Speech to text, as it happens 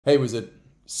Hey Wizard,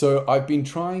 so I've been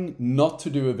trying not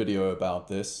to do a video about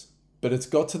this, but it's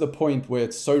got to the point where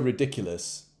it's so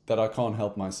ridiculous that I can't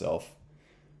help myself.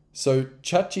 So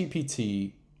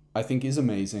ChatGPT, I think is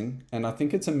amazing, and I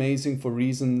think it's amazing for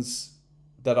reasons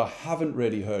that I haven't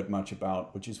really heard much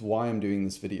about, which is why I'm doing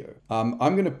this video. I'm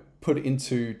going to put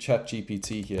into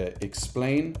ChatGPT here,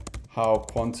 explain how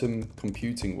quantum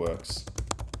computing works,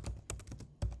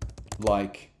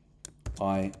 like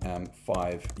I am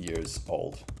 5 years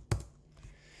old.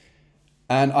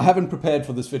 And I haven't prepared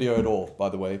for this video at all, by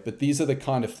the way, but these are the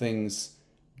kind of things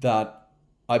that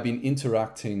I've been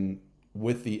interacting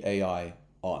with the AI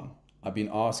on. I've been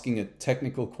asking it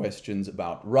technical questions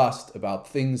about Rust, about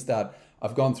things that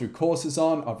I've gone through courses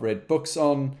on, I've read books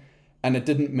on, and it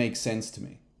didn't make sense to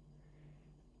me.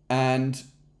 And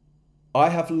I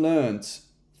have learned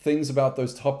things about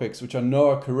those topics which I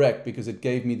know are correct because it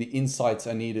gave me the insights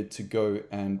I needed to go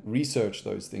and research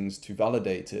those things to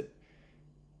validate it.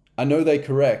 I know they're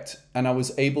correct, and I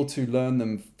was able to learn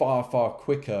them far, far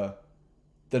quicker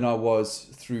than I was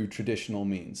through traditional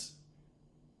means.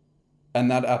 And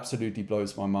that absolutely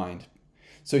blows my mind.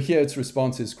 So here its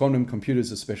response is quantum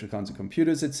computers are special kinds of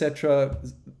computers, etc.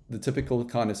 The typical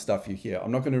kind of stuff you hear.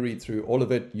 I'm not going to read through all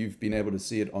of it. You've been able to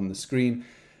see it on the screen.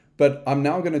 But I'm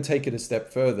now going to take it a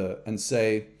step further and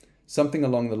say something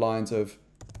along the lines of,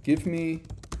 give me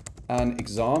an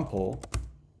example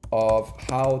of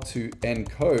how to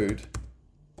encode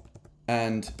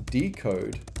and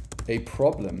decode a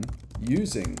problem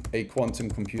using a quantum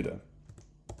computer.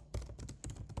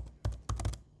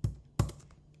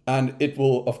 And it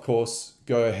will, of course,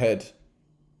 go ahead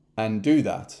and do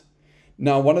that.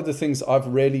 Now, one of the things I've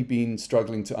really been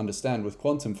struggling to understand with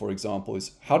quantum, for example,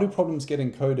 is how do problems get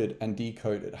encoded and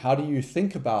decoded? How do you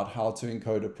think about how to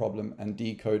encode a problem and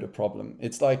decode a problem?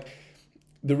 It's like,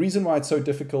 the reason why it's so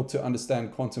difficult to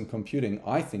understand quantum computing,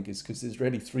 I think, is because there's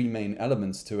really three main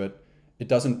elements to it. It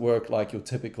doesn't work like your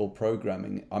typical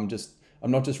programming. I'm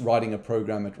not just writing a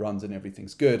program, it runs and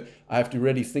everything's good. I have to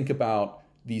really think about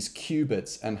these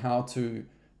qubits and how to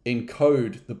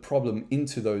encode the problem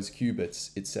into those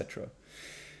qubits, etc.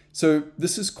 So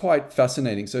this is quite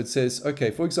fascinating. So it says,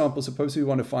 okay, for example, suppose we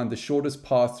want to find the shortest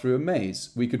path through a maze.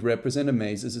 We could represent a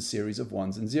maze as a series of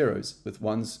ones and zeros, with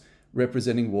ones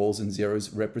representing walls and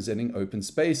zeros representing open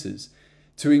spaces.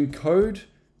 To encode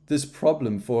this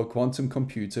problem for a quantum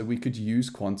computer, we could use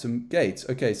quantum gates.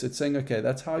 Okay, so it's saying, okay,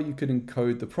 that's how you could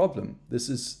encode the problem. This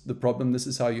is the problem, this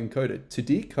is how you encode it. To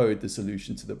decode the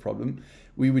solution to the problem,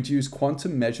 we would use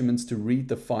quantum measurements to read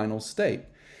the final state.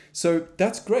 So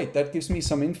that's great, that gives me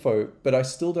some info, but I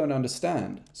still don't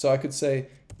understand. So I could say,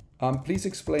 please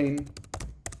explain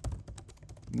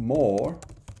more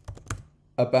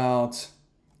about,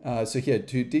 so here,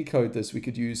 to decode this, we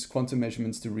could use quantum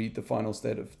measurements to read the final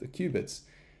state of the qubits.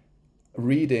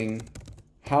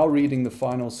 How reading the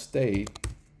final state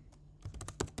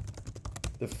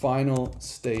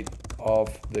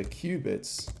of the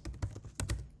qubits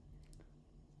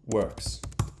works.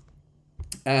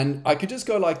 And I could just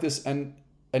go like this and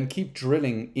keep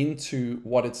drilling into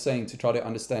what it's saying to try to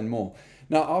understand more.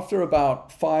 Now, after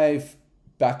about 5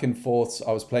 back and forths,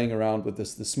 I was playing around with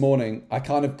this morning, I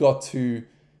kind of got to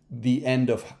the end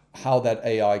of how that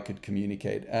AI could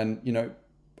communicate. And, you know,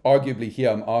 arguably here,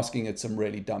 I'm asking it some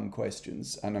really dumb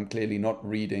questions, and I'm clearly not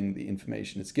reading the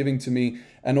information it's giving to me.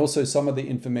 And also some of the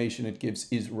information it gives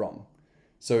is wrong.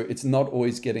 So it's not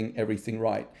always getting everything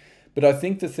right. But I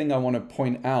think the thing I want to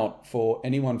point out for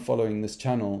anyone following this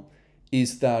channel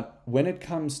is that when it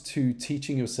comes to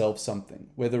teaching yourself something,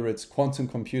 whether it's quantum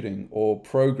computing or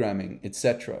programming,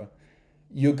 etc.,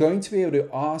 you're going to be able to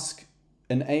ask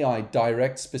an AI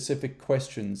direct specific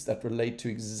questions that relate to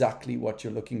exactly what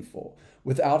you're looking for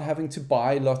without having to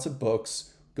buy lots of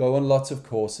books, go on lots of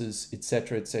courses,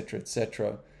 etc., etc.,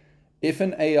 etc. If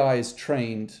an AI is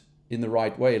trained in the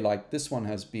right way, like this one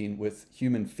has been with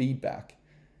human feedback,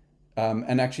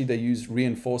 and actually they use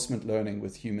reinforcement learning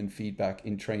with human feedback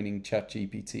in training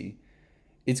ChatGPT,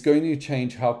 it's going to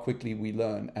change how quickly we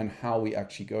learn and how we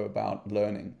actually go about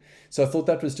learning. So I thought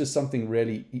that was just something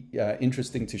really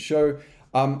interesting to show.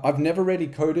 I've never really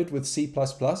coded with C++,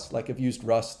 like I've used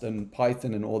Rust and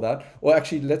Python and all that. Or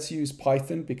actually, let's use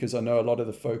Python because I know a lot of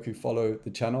the folk who follow the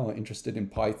channel are interested in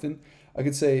Python. I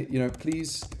could say, you know,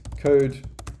 please code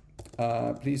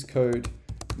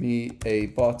me a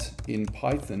bot in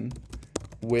Python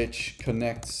which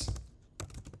connects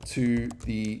to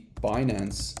the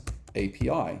Binance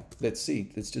API. Let's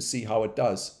just see how it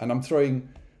does. And I'm throwing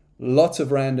lots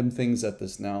of random things at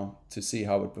this now to see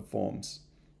how it performs.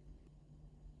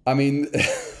 I mean,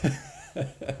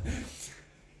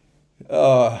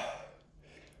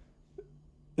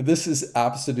 This is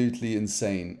absolutely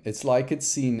insane. It's like it's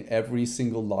seen every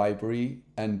single library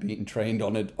and been trained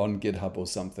on it on GitHub or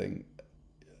something.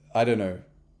 I don't know.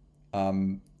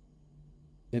 Um,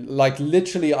 like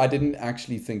literally, I didn't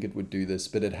actually think it would do this,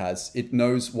 but it has. It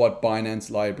knows what Binance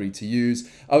library to use.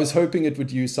 I was hoping it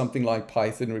would use something like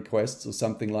Python requests or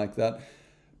something like that.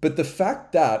 But the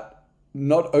fact that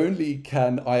not only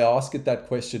can I ask it that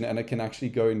question and it can actually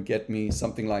go and get me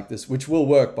something like this, which will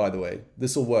work, by the way.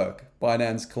 This will work.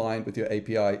 Binance client with your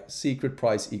API, secret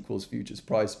price equals futures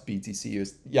price, BTC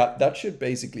US. Yeah, that should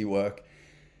basically work,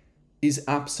 is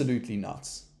absolutely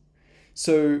nuts.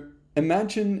 So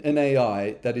imagine an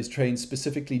AI that is trained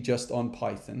specifically just on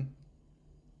Python,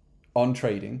 on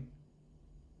trading,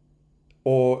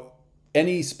 or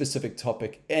any specific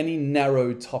topic, any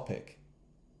narrow topic,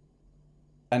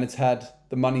 and it's had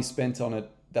the money spent on it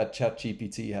that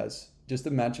ChatGPT has. Just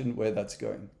imagine where that's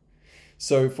going.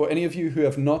 So for any of you who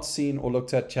have not seen or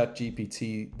looked at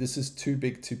ChatGPT, this is too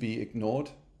big to be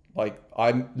ignored. Like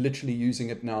I'm literally using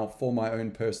it now for my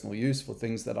own personal use, for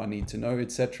things that I need to know,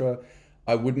 etc.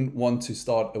 I wouldn't want to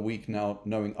start a week now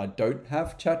knowing I don't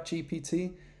have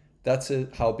ChatGPT. That's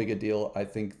how big a deal I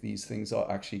think these things are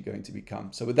actually going to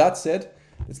become. So with that said,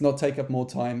 let's not take up more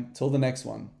time. Till the next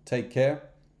one. Take care.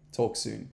 Talk soon.